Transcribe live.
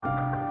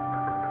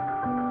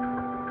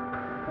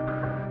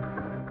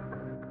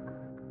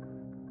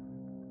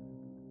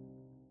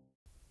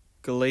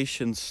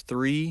Galatians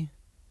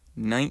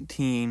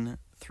 3:19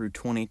 through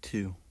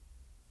 22.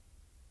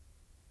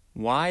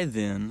 Why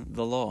then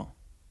the law?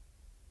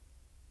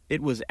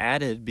 It was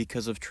added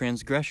because of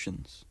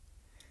transgressions,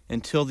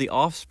 until the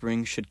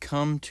offspring should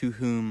come to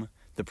whom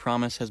the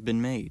promise has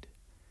been made,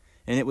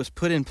 and it was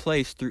put in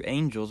place through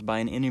angels by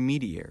an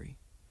intermediary.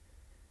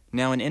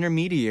 Now an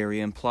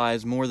intermediary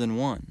implies more than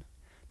one,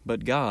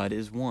 but God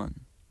is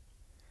one.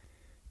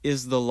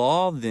 Is the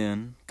law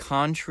then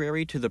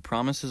contrary to the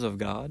promises of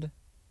God?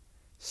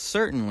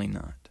 Certainly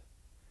not.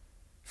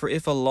 For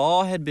if a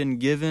law had been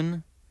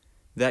given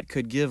that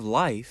could give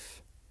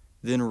life,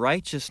 then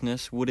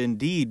righteousness would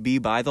indeed be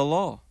by the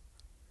law.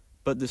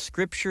 But the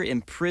Scripture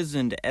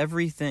imprisoned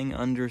everything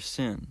under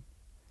sin,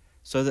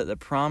 so that the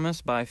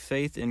promise by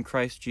faith in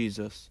Christ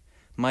Jesus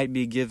might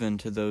be given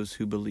to those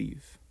who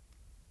believe.